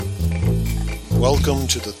Welcome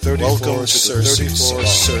to the 34th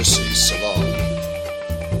Circe Salon.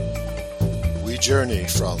 We journey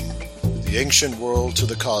from the ancient world to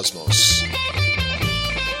the cosmos.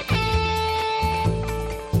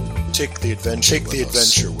 Take the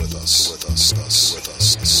adventure with us.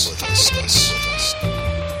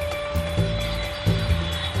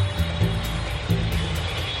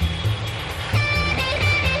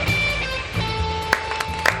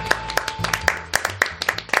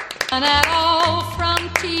 And at all from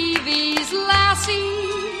TV's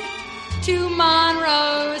Lassie to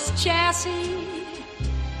Monroe's chassis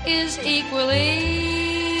is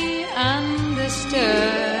equally understood.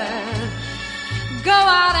 Go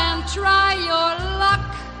out and try your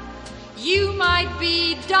luck. You might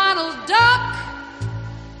be Donald Duck.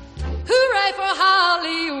 Hooray for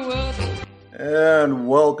Hollywood. And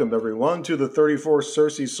welcome, everyone, to the 34th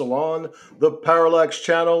Circe Salon, the Parallax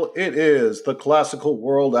Channel. It is the classical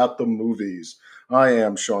world at the movies. I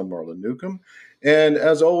am Sean Marlon Newcomb. And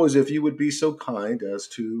as always, if you would be so kind as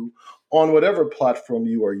to, on whatever platform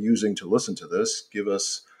you are using to listen to this, give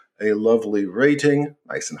us a lovely rating,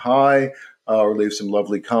 nice and high, or leave some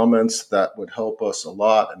lovely comments. That would help us a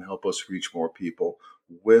lot and help us reach more people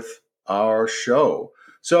with our show.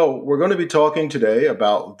 So we're going to be talking today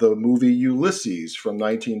about the movie Ulysses from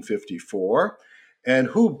 1954, and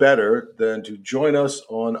who better than to join us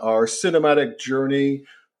on our cinematic journey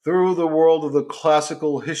through the world of the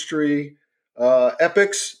classical history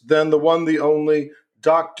epics than the one, the only,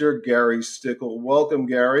 Dr. Gary Stickle. Welcome,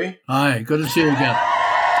 Gary. Hi, good to see you again.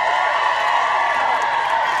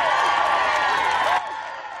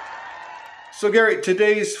 So, Gary,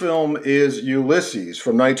 today's film is Ulysses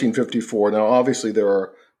from 1954. Now, obviously, there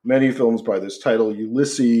are many films by this title.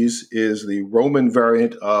 Ulysses is the Roman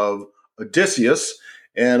variant of Odysseus,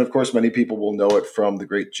 and of course, many people will know it from the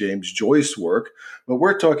great James Joyce work. But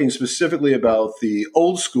we're talking specifically about the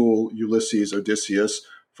old school Ulysses Odysseus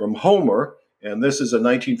from Homer, and this is a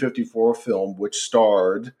 1954 film which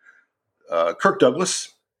starred Kirk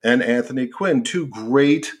Douglas and Anthony Quinn, two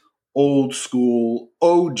great old school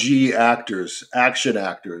OG actors, action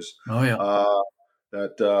actors. Oh, yeah.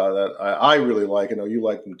 That I really like. I know you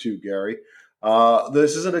like them too, Gary.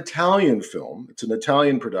 This is an Italian film. It's an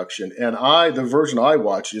Italian production, and the version I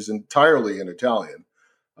watched is entirely in Italian.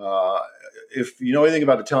 If you know anything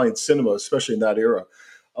about Italian cinema, especially in that era,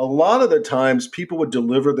 a lot of the times people would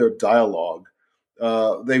deliver their dialogue.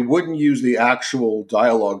 They wouldn't use the actual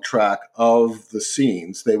dialogue track of the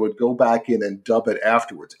scenes. They would go back in and dub it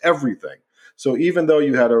afterwards, everything. So even though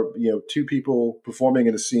you had two people performing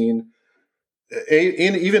in a scene,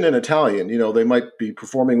 even in Italian, they might be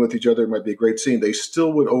performing with each other. It might be a great scene. They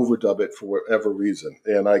still would overdub it for whatever reason.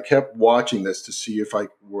 And I kept watching this to see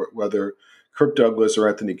whether Kirk Douglas or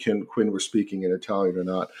Anthony Quinn were speaking in Italian or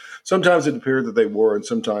not. Sometimes it appeared that they were, and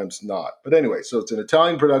sometimes not. But anyway, so it's an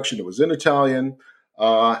Italian production. It was in Italian,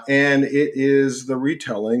 and it is the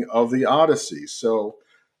retelling of the Odyssey. So,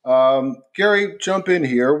 Gary, jump in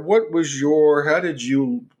here. How did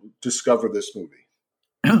you discover this movie?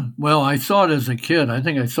 Well, I saw it as a kid. I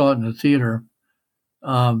think I saw it in the theater.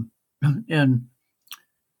 And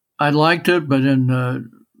I liked it, but in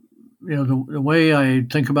the way I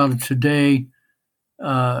think about it today,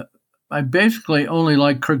 I basically only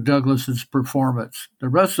like Kirk Douglas's performance. The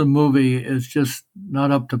rest of the movie is just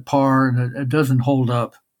not up to par, and it doesn't hold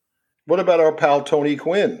up. What about our pal Tony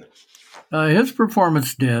Quinn? His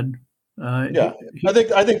performance did. I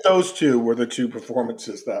think those two were the two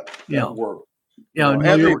performances that worked. Yeah,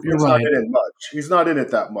 you're right. He's not in it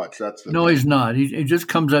that much. He's not. He just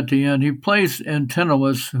comes at the end. He plays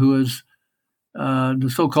Antinous, who is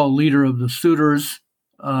the so-called leader of the suitors.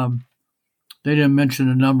 They didn't mention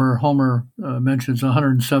a number. Homer mentions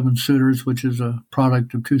 107 suitors, which is a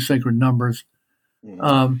product of two sacred numbers.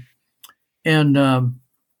 Mm-hmm. And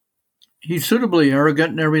he's suitably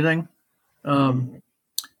arrogant and everything. And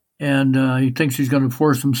he thinks he's going to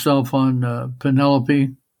force himself on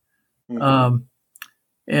Penelope. Mm-hmm.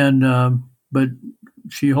 But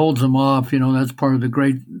she holds him off. That's part of the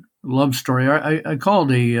great love story. I call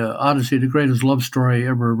the Odyssey the greatest love story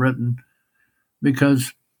ever written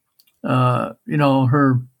because, her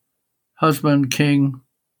husband, King,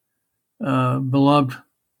 beloved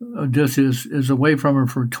Odysseus, is away from her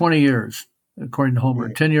for 20 years, according to Homer.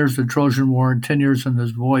 10 years of the Trojan War and 10 years in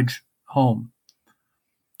his voyage home.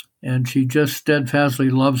 And she just steadfastly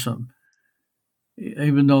loves him.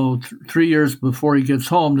 Even though 3 years before he gets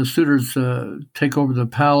home, the suitors take over the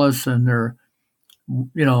palace and they're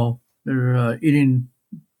eating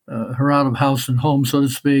her out of house and home, so to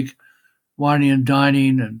speak, whining and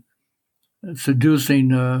dining and seducing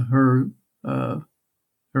her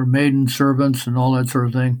her maiden servants and all that sort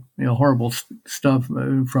of thing. Horrible stuff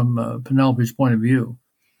from Penelope's point of view.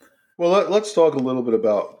 Well, let's talk a little bit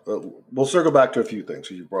about. We'll circle back to a few things.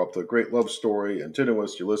 So you brought up the great love story,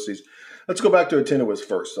 Antinous, Ulysses. Let's go back to Antinous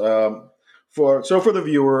first. For the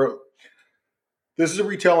viewer, this is a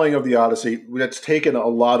retelling of the Odyssey that's taken a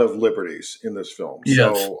lot of liberties in this film.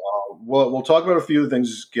 Yes. So we'll talk about a few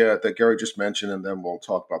things that Gary just mentioned, and then we'll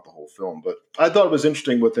talk about the whole film. But I thought it was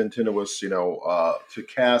interesting with Antinous, to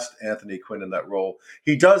cast Anthony Quinn in that role.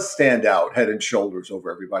 He does stand out head and shoulders over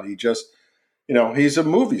everybody. He just he's a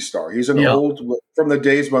movie star. He's old from the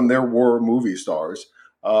days when there were movie stars.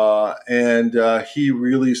 And he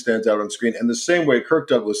really stands out on screen. And the same way Kirk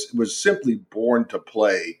Douglas was simply born to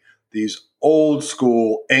play these old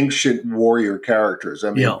school, ancient warrior characters.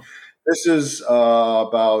 I mean, this is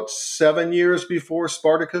about 7 years before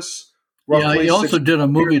Spartacus. Roughly. Yeah, he also did a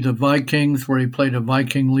movie, The Vikings, where he played a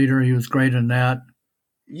Viking leader. He was great in that.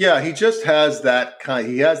 Yeah, he just has that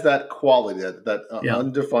he has that quality, that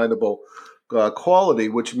undefinable quality,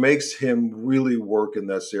 which makes him really work in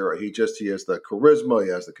this era. He has the charisma. He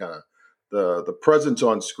has the kind of the presence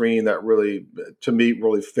on screen that really, to me,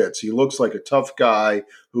 really fits. He looks like a tough guy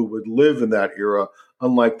who would live in that era,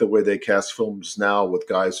 unlike the way they cast films now with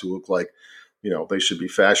guys who look like, they should be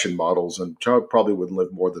fashion models and probably wouldn't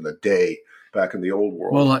live more than a day back in the old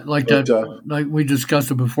world. Well, like we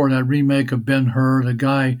discussed it before, that remake of Ben-Hur, the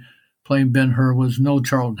guy playing Ben-Hur was no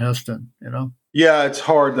Charlton Heston, Yeah, it's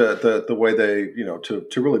hard the way they,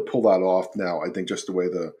 to really pull that off now. I think just the way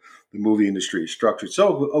the movie industry is structured.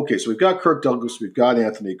 So, okay, so we've got Kirk Douglas, we've got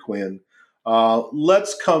Anthony Quinn.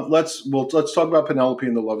 Let's talk about Penelope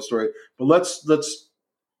and the love story, but let's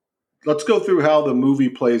go through how the movie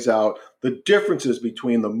plays out, the differences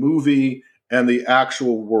between the movie and the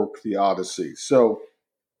actual work, the Odyssey. So,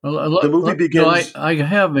 the movie begins. I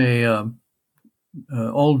have a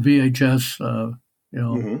old VHS.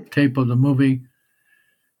 Tape of the movie.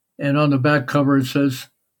 And on the back cover, it says,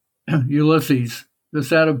 Ulysses.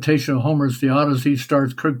 This adaptation of Homer's The Odyssey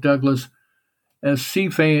stars Kirk Douglas as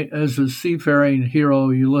the seafaring hero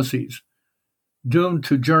Ulysses. Doomed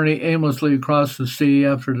to journey aimlessly across the sea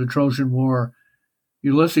after the Trojan War,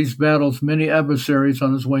 Ulysses battles many adversaries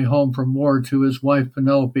on his way home from war to his wife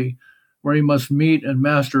Penelope, where he must meet and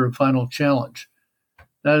master a final challenge.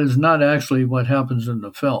 That is not actually what happens in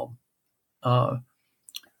the film.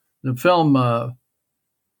 The film,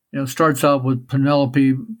 starts out with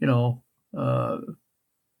Penelope,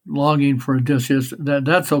 longing for Odysseus.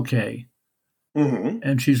 That's okay. Mm-hmm.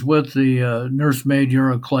 And she's with the nursemaid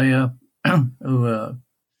Eurycleia, who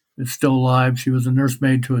is still alive. She was a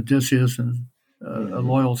nursemaid to Odysseus and a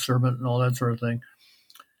loyal servant and all that sort of thing.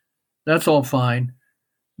 That's all fine.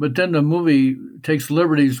 But then the movie takes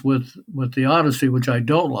liberties with the Odyssey, which I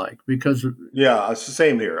don't like because it's the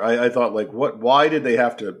same here. I thought why did they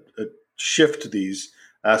have to shift these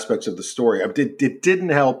aspects of the story? It didn't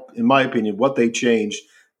help, in my opinion. What they changed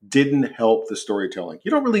didn't help the storytelling. You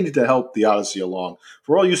don't really need to help the Odyssey along.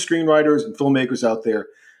 For all you screenwriters and filmmakers out there,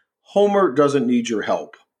 Homer doesn't need your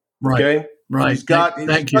help. Right. Okay, right. He's got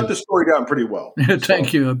the story down pretty well.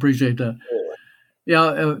 Thank you. I appreciate that.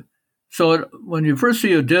 Yeah. So when you first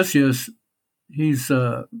see Odysseus, he's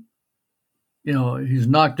he's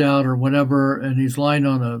knocked out or whatever, and he's lying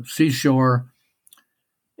on a seashore,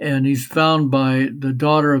 and he's found by the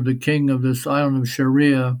daughter of the king of this island of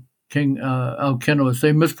Sharia, King Alcinous.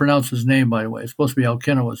 They mispronounce his name, by the way. It's supposed to be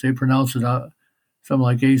Alcinous. They pronounce it something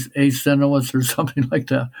like Acinous or something like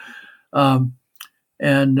that.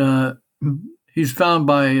 And he's found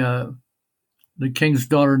by the king's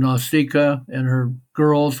daughter Nausicaa and her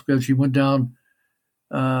girls, because she went down,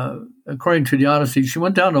 according to the Odyssey, she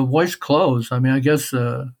went down to wash clothes. I mean, I guess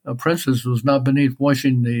a princess was not beneath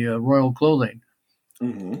washing the royal clothing.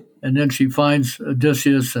 Mm-hmm. And then she finds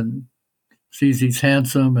Odysseus and sees he's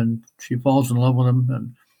handsome, and she falls in love with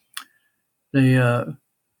him.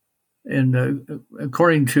 And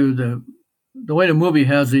according to the way the movie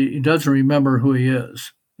has it, he doesn't remember who he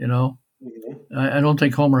is, Mm-hmm. I don't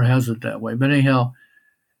think Homer has it that way. But anyhow,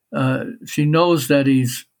 she knows that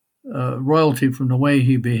he's royalty from the way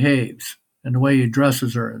he behaves and the way he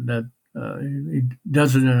dresses her, and that he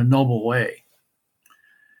does it in a noble way.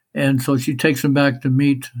 And so she takes him back to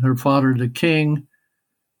meet her father, the king,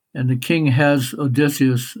 and the king has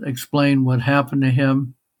Odysseus explain what happened to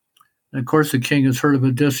him. And of course, the king has heard of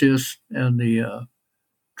Odysseus and the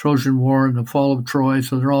Trojan War and the fall of Troy,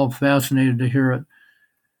 so they're all fascinated to hear it.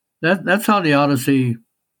 That's how the Odyssey,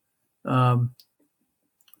 is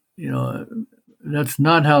that's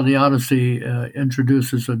not how the Odyssey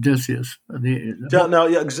introduces Odysseus.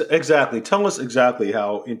 Exactly. Tell us exactly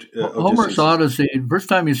how Homer's Odyssey. First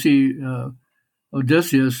time you see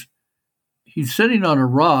Odysseus, he's sitting on a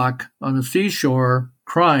rock on a seashore,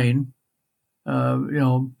 crying.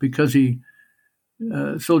 Because he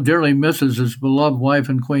so dearly misses his beloved wife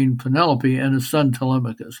and queen Penelope and his son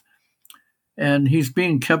Telemachus. And he's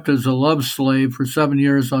being kept as a love slave for 7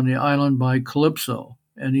 years on the island by Calypso,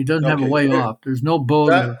 and he doesn't have a way off. There's no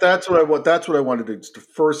boat. That's what I wanted to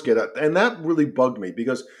first get at, and that really bugged me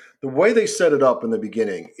because the way they set it up in the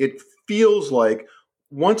beginning, it feels like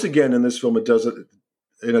once again in this film it does it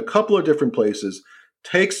in a couple of different places,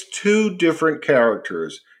 takes two different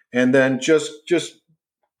characters and then just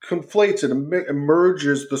conflates it and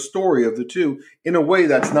merges the story of the two in a way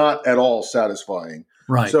that's not at all satisfying.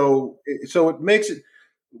 Right. So it makes it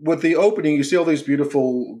with the opening. You see all these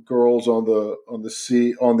beautiful girls on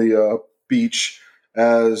the beach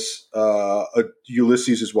as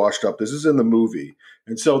Ulysses is washed up. This is in the movie,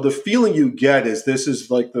 and so the feeling you get is this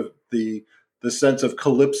is like the sense of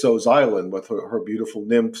Calypso's island with her beautiful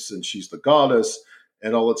nymphs, and she's the goddess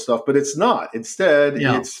and all that stuff. But it's not. Instead,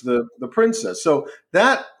 it's the princess. So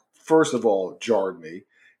that first of all jarred me,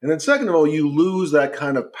 and then second of all, you lose that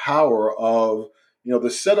kind of power of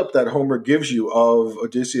the setup that Homer gives you of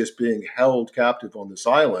Odysseus being held captive on this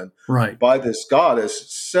island by this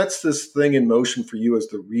goddess sets this thing in motion for you as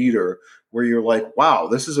the reader where you're like, wow,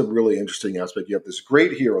 this is a really interesting aspect. You have this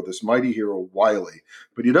great hero, this mighty hero, Wily,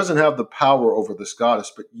 but he doesn't have the power over this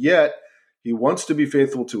goddess, but yet he wants to be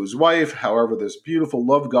faithful to his wife. However, this beautiful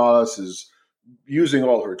love goddess is using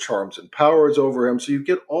all her charms and powers over him. So you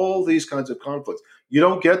get all these kinds of conflicts. You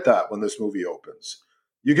don't get that when this movie opens.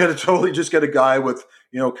 You get just get a guy with,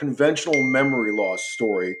 conventional memory loss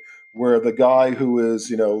story where the guy who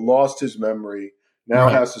is, lost his memory now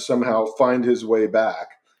has to somehow find his way back.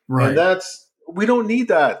 Right. And we don't need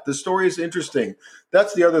that. The story is interesting.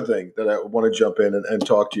 That's the other thing that I want to jump in and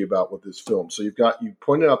talk to you about with this film. So you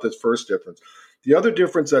pointed out this first difference. The other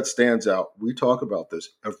difference that stands out, we talk about this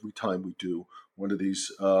every time we do one of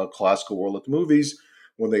these classical world movies,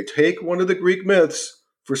 when they take one of the Greek myths.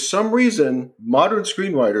 For some reason, modern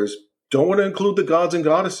screenwriters don't want to include the gods and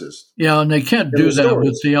goddesses. Yeah, and they can't do that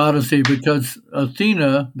with the Odyssey because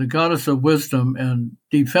Athena, the goddess of wisdom and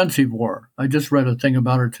defensive war. I just read a thing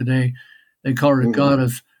about her today. They call her the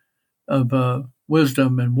goddess of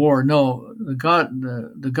wisdom and war. No, the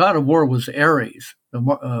god of war was Ares.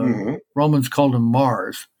 Romans called him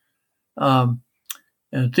Mars. And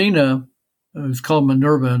Athena is called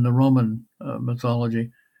Minerva in the Roman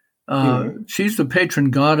mythology. She's the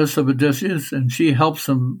patron goddess of Odysseus, and she helps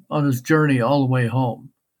him on his journey all the way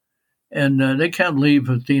home. And they can't leave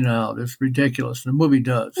Athena out. It's ridiculous. The movie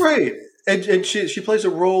does. Right. And she plays a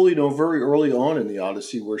role, very early on in the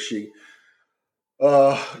Odyssey where she,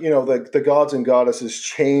 the gods and goddesses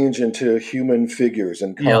change into human figures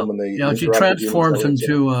and come and they she transforms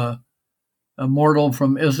into a mortal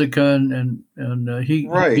from Ithaca, and he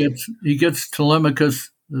gets Telemachus,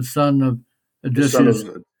 the son of Odysseus.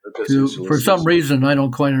 For some reason, I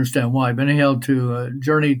don't quite understand why, but anyhow, to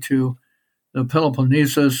journey to the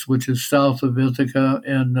Peloponnesus, which is south of Ithaca,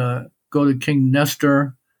 and go to King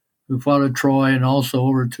Nestor, who fought at Troy, and also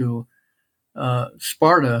over to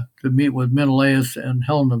Sparta to meet with Menelaus and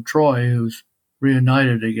Helen of Troy, who's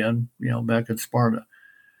reunited again, back at Sparta.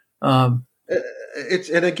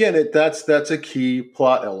 That's a key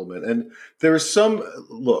plot element, and there's some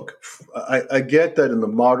look. I get that in the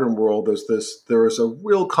modern world, there is a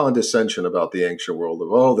real condescension about the ancient world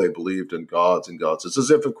of they believed in gods and goddesses,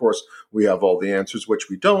 as if, of course, we have all the answers, which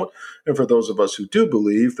we don't. And for those of us who do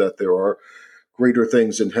believe that there are greater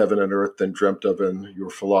things in heaven and earth than dreamt of in your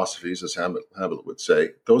philosophies, as Hamlet would say,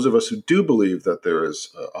 those of us who do believe that there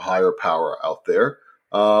is a higher power out there.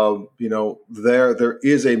 There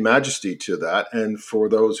is a majesty to that. And for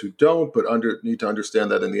those who don't, but need to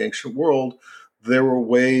understand that in the ancient world, there were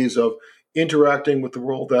ways of interacting with the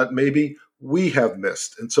world that maybe we have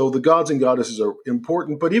missed. And so the gods and goddesses are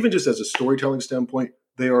important, but even just as a storytelling standpoint,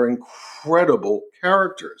 they are incredible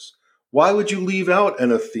characters. Why would you leave out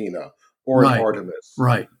an Athena or an Artemis?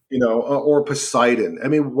 Right. Or Poseidon? I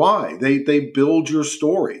mean, why? They build your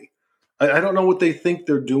story. I don't know what they think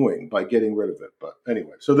they're doing by getting rid of it. But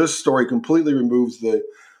anyway, so this story completely removes the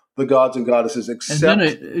gods and goddesses except and then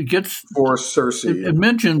it gets, for Circe. It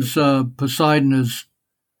mentions Poseidon is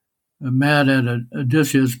mad at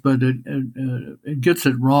Odysseus, but it gets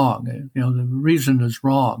it wrong. The reason is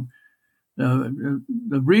wrong. The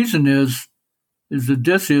reason is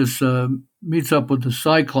Odysseus meets up with the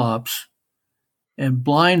Cyclops, and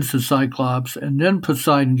blinds the Cyclops, and then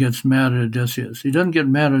Poseidon gets mad at Odysseus. He doesn't get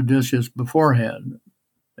mad at Odysseus beforehand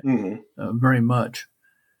very much.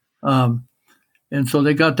 And so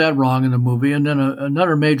they got that wrong in the movie. And then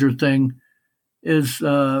another major thing is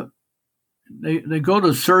they go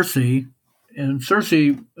to Circe, and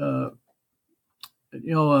Circe,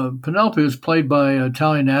 Penelope was played by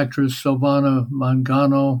Italian actress Silvana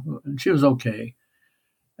Mangano, and she was okay.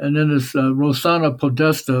 And then this Rossana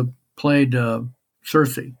Podesta played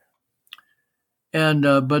Circe. And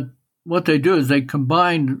but what they do is they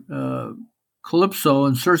combine Calypso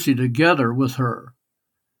and Circe together with her.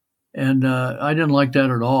 And I didn't like that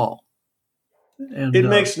at all. And it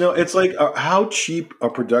makes it's like, how cheap a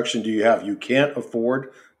production do you have? You can't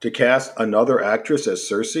afford to cast another actress as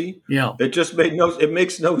Circe? Yeah. It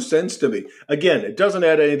makes no sense to me. Again, it doesn't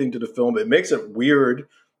add anything to the film. It makes it weird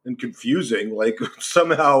and confusing. Like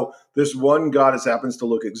somehow this one goddess happens to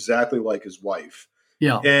look exactly like his wife.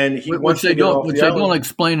 Yeah. And he which they don't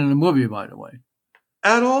explain in the movie, by the way.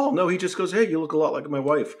 At all. No, he just goes, "Hey, you look a lot like my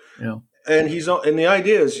wife." Yeah. And the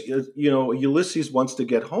idea is, Ulysses wants to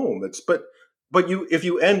get home. But if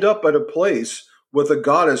you end up at a place with a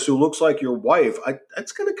goddess who looks like your wife,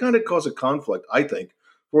 that's going to kind of cause a conflict, I think,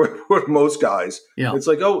 for most guys. Yeah. It's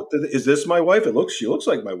like, oh, is this my wife? She looks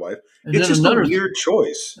like my wife. And it's just a weird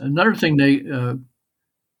choice. Another thing they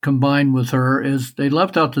combined with her is they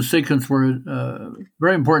left out the sequence where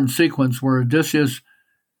very important sequence where Odysseus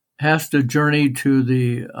has to journey to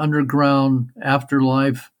the underground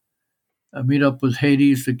afterlife, meet up with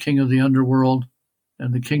Hades, the king of the underworld,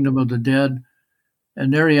 and the kingdom of the dead.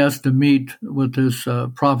 And there he has to meet with this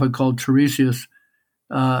prophet called Tiresias.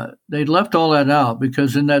 They left all that out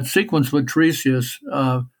because in that sequence with Tiresias,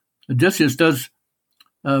 Odysseus does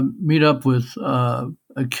meet up with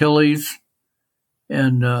Achilles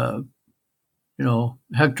and,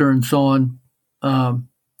 Hector and so on,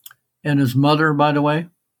 and his mother, by the way.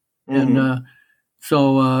 Mm-hmm.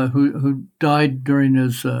 And who died during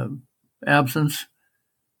his absence.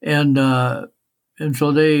 And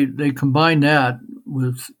so they combined that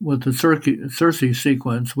with the Circe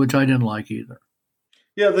sequence, which I didn't like either.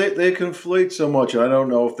 Yeah, they conflate so much. I don't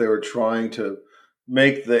know if they were trying to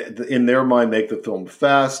make in their mind, make the film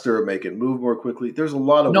faster, make it move more quickly. There's a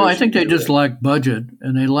lot of... No, I think they just lacked budget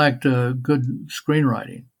and they lacked good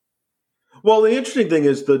screenwriting. Well, the interesting thing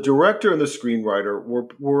is the director and the screenwriter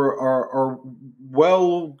are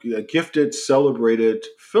well gifted, celebrated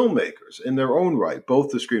filmmakers in their own right, both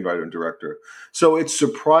the screenwriter and director. So it's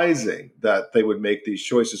surprising that they would make these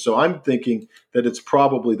choices. So I'm thinking that it's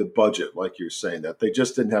probably the budget, like you're saying, that they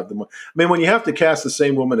just didn't have the money. I mean, when you have to cast the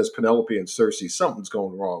same woman as Penelope and Circe, something's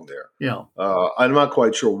going wrong there. Yeah. I'm not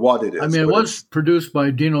quite sure what it is. I mean, it was produced by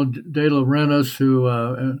Dino De Laurentiis,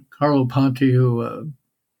 and Carlo Ponti, who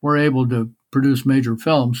were able to produce major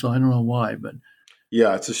films, so I don't know why, but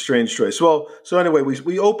yeah, it's a strange choice. Well, so anyway,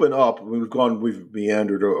 we open up. We've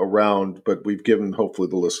meandered around, but we've given hopefully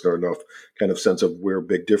the listener enough kind of sense of where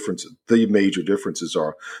the major differences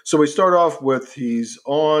are. So we start off with he's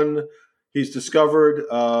discovered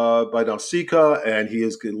by Nausicaa, and he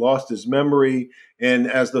has lost his memory. And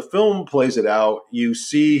as the film plays it out, you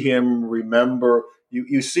see him remember.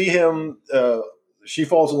 You see him. She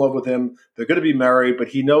falls in love with him. They're going to be married, but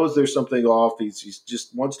he knows there's something off. He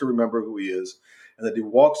just wants to remember who he is. And then he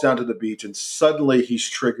walks down to the beach, and suddenly he's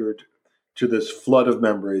triggered to this flood of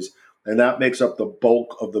memories. And that makes up the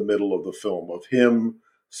bulk of the middle of the film, of him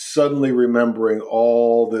suddenly remembering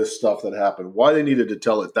all this stuff that happened. Why they needed to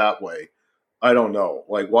tell it that way, I don't know.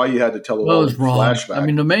 Like why you had to tell it all in flashback. I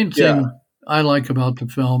mean, the main thing I like about the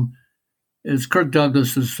film is Kirk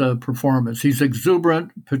Douglas's performance. He's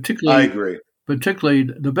exuberant, particularly. I agree. Particularly,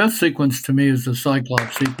 the best sequence to me is the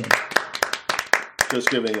Cyclops sequence. Just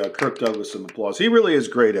giving Kirk Douglas some applause. He really is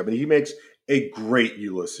great. I mean, he makes a great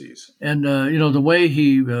Ulysses. And, the way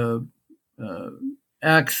he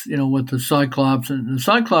acts, with the Cyclops. And the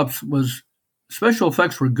Cyclops special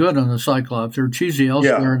effects were good on the Cyclops. They were cheesy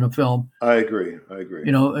elsewhere in the film. I agree.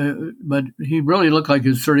 But he really looked like he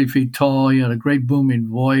was 30 feet tall. He had a great booming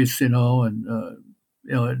voice,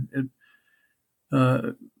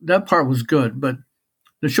 that part was good, but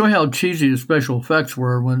to show how cheesy the special effects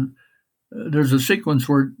were, when there's a sequence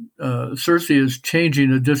where Circe is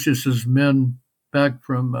changing Odysseus's men back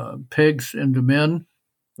from pigs into men.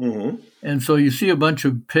 Mm-hmm. And so you see a bunch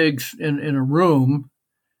of pigs in a room,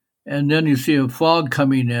 and then you see a fog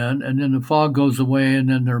coming in, and then the fog goes away, and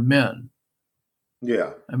then they're men.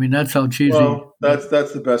 Yeah. I mean, that's how cheesy. Well, that's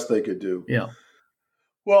the best they could do. Yeah.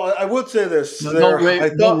 Well, I would say this. No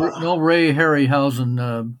Ray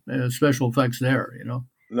Harryhausen special effects there,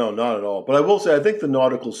 No, not at all. But I will say, I think the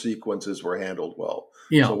nautical sequences were handled well.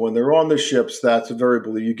 Yeah, So when they're on the ships, that's very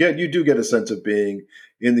believable. You do get a sense of being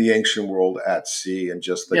in the ancient world at sea and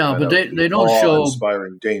just the yeah, kind but of they don't show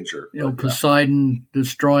awe-inspiring danger. But, yeah. Poseidon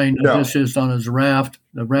destroying No. Odysseus on his raft,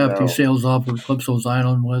 the raft he No. sails off of Calypso's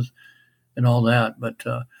island with, and all that. But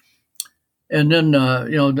and then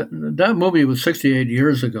that movie was 68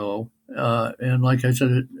 years ago, and like I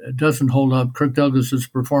said, it doesn't hold up. Kirk Douglas's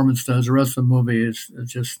performance does. The rest of the movie is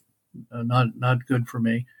just not good for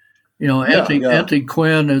me. Anthony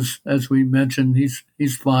Quinn, as we mentioned,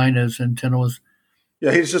 he's fine as Antinous.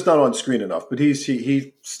 Yeah, he's just not on screen enough, but he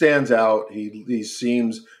stands out. He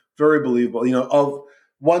seems very believable.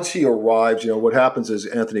 Once he arrives, what happens is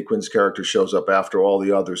Anthony Quinn's character shows up after all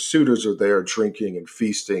the other suitors are there drinking and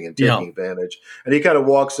feasting and taking advantage, and he kind of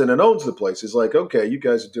walks in and owns the place. He's like, "Okay, you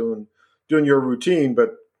guys are doing your routine,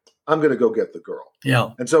 but I'm going to go get the girl."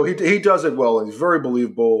 Yeah, and so he does it well, and he's very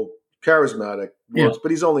believable, charismatic, works, but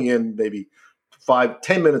he's only in maybe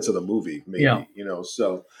 5-10 minutes of the movie, maybe.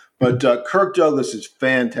 So. But Kirk Douglas is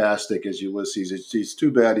fantastic as Ulysses. It's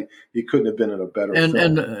too bad he couldn't have been in a better film.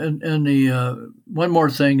 And the one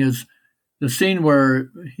more thing is the scene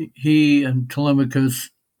where he and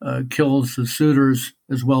Telemachus kills the suitors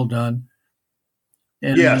is well done.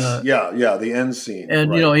 And, the end scene.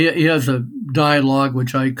 And right. He has a dialogue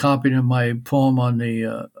which I copied in my poem on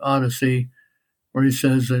the Odyssey, where he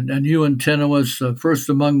says, "And you, Antinous, first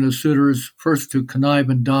among the suitors, first to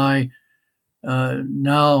connive and die.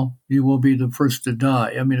 Now you will be the first to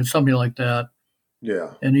die." I mean, it's something like that.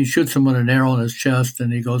 Yeah. And he shoots him with an arrow in his chest,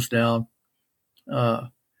 and he goes down.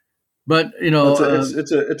 But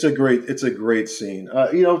it's a great scene.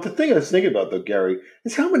 The thing I was thinking about though, Gary,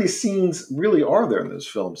 is how many scenes really are there in this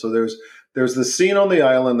film? So there's the scene on the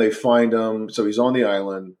island. They find him, so he's on the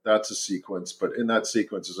island. That's a sequence, but in that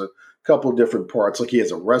sequence is a couple of different parts. Like he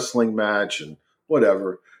has a wrestling match and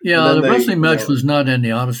whatever. Yeah, the wrestling match was not in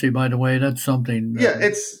the Odyssey, by the way. That's something. Yeah,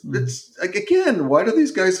 it's like, again, why do these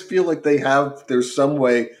guys feel like there's some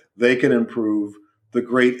way they can improve the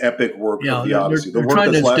great epic work of the Odyssey? They're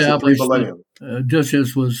trying to establish that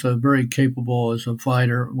Odysseus was very capable as a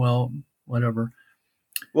fighter. Well, whatever.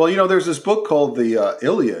 Well, there's this book called the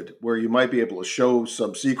Iliad where you might be able to show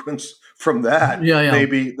some sequence from that. Yeah.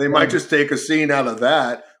 Maybe they might just take a scene out of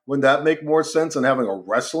that. Wouldn't that make more sense than having a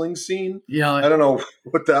wrestling scene? Yeah. I don't know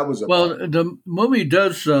what that was about. Well, the movie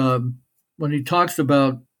does, when he talks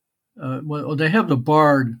about, they have the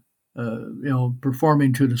bard,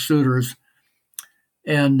 performing to the suitors,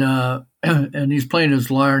 and he's playing his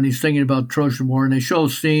lyre, and he's thinking about Trojan War, and they show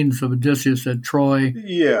scenes of Odysseus at Troy.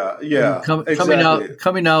 Yeah, exactly.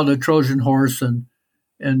 coming out of the Trojan horse and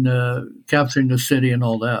capturing the city and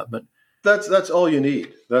all that. But that's all you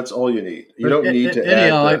need. That's all you need. You don't need to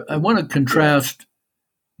add. I want to contrast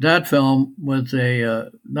that film with a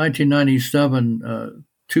 1997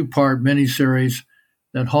 two-part miniseries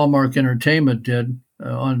that Hallmark Entertainment did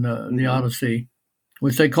on the Odyssey,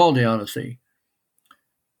 which they called the Odyssey.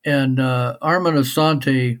 And Armin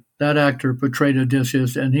Asante, that actor, portrayed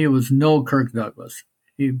Odysseus, and he was no Kirk Douglas.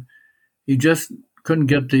 He just couldn't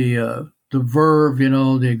get the verve,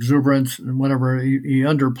 the exuberance and whatever. He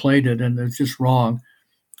underplayed it, and it's just wrong.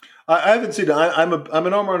 I haven't seen it. I'm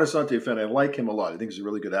an Armin Asante fan. I like him a lot. I think he's a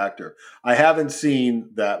really good actor. I haven't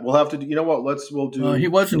seen that. We'll have to. You know what? We'll do. He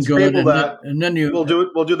wasn't good, and then we'll do it.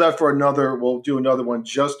 We'll do that for another. We'll do another one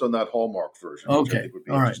just on that Hallmark version. Okay, which I think would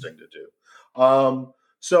be interesting to do.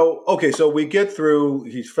 So we get through.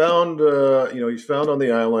 He's found. He's found on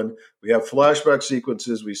the island. We have flashback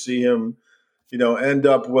sequences. We see him, end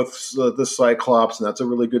up with the Cyclops, and that's a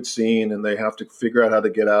really good scene. And they have to figure out how to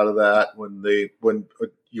get out of that when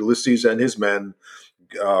Ulysses and his men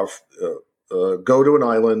go to an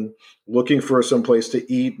island looking for some place to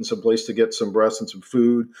eat and some place to get some rest and some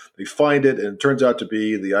food. They find it, and it turns out to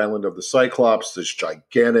be the island of the Cyclops, this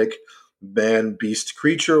gigantic man-beast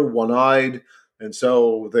creature, one-eyed. And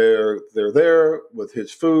so they're there with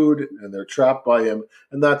his food, and they're trapped by him,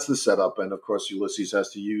 and that's the setup. And of course, Ulysses has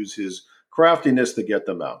to use his craftiness to get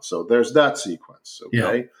them out. So there's that sequence,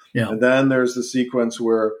 okay? Yeah. And then there's the sequence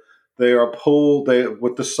where they are pulled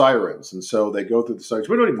with the sirens, and so they go through the sirens.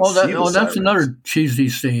 We don't even see the sirens. That's another cheesy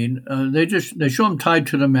scene. They show him tied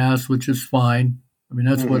to the mast, which is fine. I mean,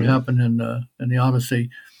 that's what happened in the Odyssey.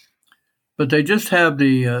 But they just have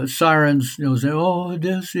the sirens, say, "Oh,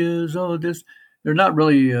 Odysseus, oh, this." They're not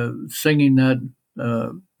really singing that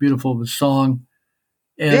beautiful of a song,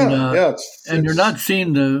 and you're not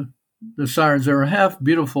seeing the sirens. They're a half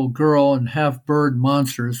beautiful girl and half bird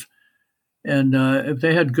monsters. And if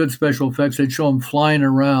they had good special effects, they'd show them flying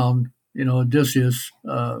around, Odysseus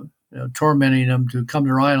tormenting them to come to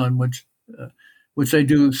their island, which they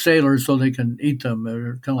do sailors so they can eat them.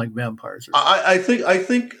 They're kind of like vampires. I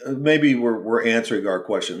think maybe we're answering our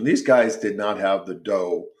question. These guys did not have the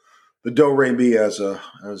do re mi, as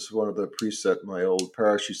one of the priests at my old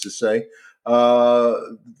parish used to say.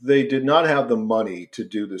 They did not have the money to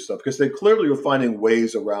do this stuff because they clearly were finding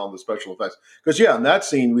ways around the special effects. Because in that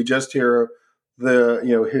scene we just hear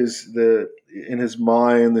in his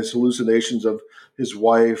mind this hallucinations of his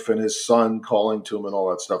wife and his son calling to him and all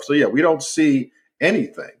that stuff. So we don't see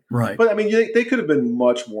anything. Right. But I mean, they could have been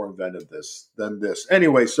much more inventive than this.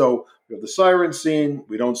 Anyway, so we have the siren scene.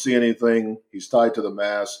 We don't see anything. He's tied to the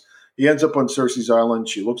mast. He ends up on Cersei's island.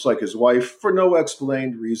 She looks like his wife for no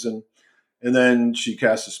explained reason. And then she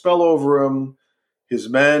casts a spell over him. His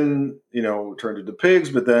men, turned into pigs,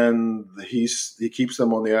 but then he keeps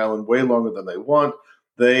them on the island way longer than they want.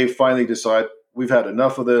 They finally decide, we've had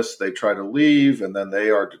enough of this. They try to leave, and then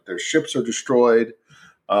their ships are destroyed.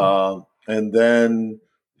 And then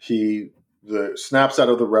he snaps out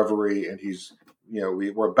of the reverie, and he's,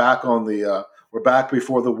 we're back we're back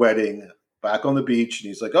before the wedding, back on the beach, and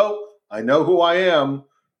he's like, "Oh, I know who I am.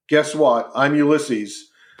 Guess what? I'm Ulysses."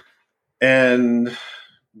 And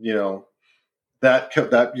that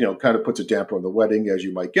kind of puts a damper on the wedding, as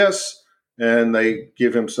you might guess. And they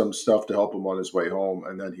give him some stuff to help him on his way home,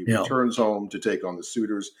 and then he returns home to take on the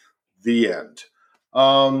suitors. The end.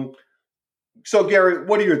 So, Gary,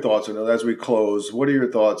 what are your thoughts on it as we close? What are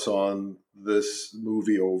your thoughts on this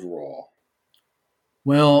movie overall?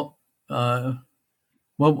 Well,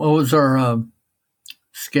 what was our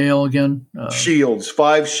scale again? Shields,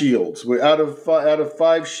 5 shields. Out of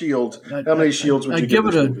 5 shields, how many shields would you give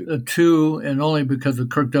it? This movie? A 2, and only because of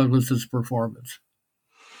Kirk Douglas's performance.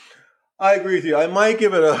 I agree with you. I might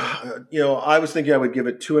give it I was thinking I would give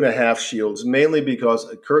it 2.5 shields, mainly because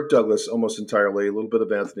Kirk Douglas almost entirely, a little bit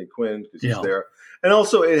of Anthony Quinn because he's there. And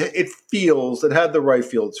also it had the right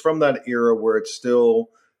feel. It's from that era where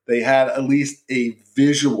they had at least a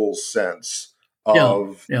visual sense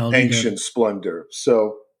of ancient splendor.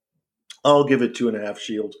 So I'll give it 2.5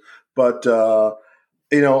 shields. But,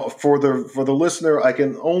 for the listener, I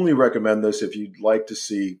can only recommend this if you'd like to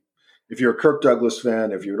see. If you're a Kirk Douglas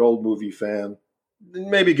fan, if you're an old movie fan,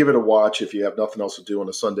 maybe give it a watch if you have nothing else to do on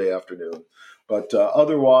a Sunday afternoon. But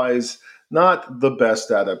otherwise, not the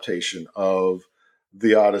best adaptation of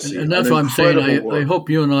the Odyssey. And that's what I'm saying. I hope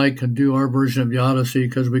you and I can do our version of the Odyssey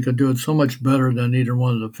because we could do it so much better than either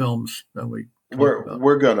one of the films that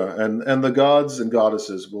we're gonna. And the gods and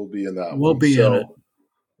goddesses will be in that. We'll be in it.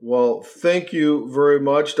 Well, thank you very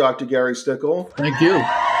much, Dr. Gary Stickle. Thank you.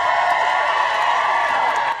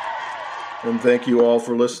 And thank you all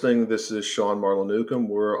for listening. This is Sean Marlon Newcomb.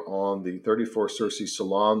 We're on the 34 Cersei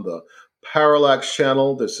Salon, the Parallax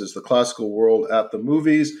channel. This is the Classical World at the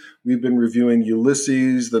Movies. We've been reviewing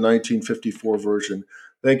Ulysses, the 1954 version.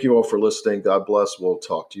 Thank you all for listening. God bless. We'll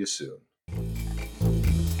talk to you soon.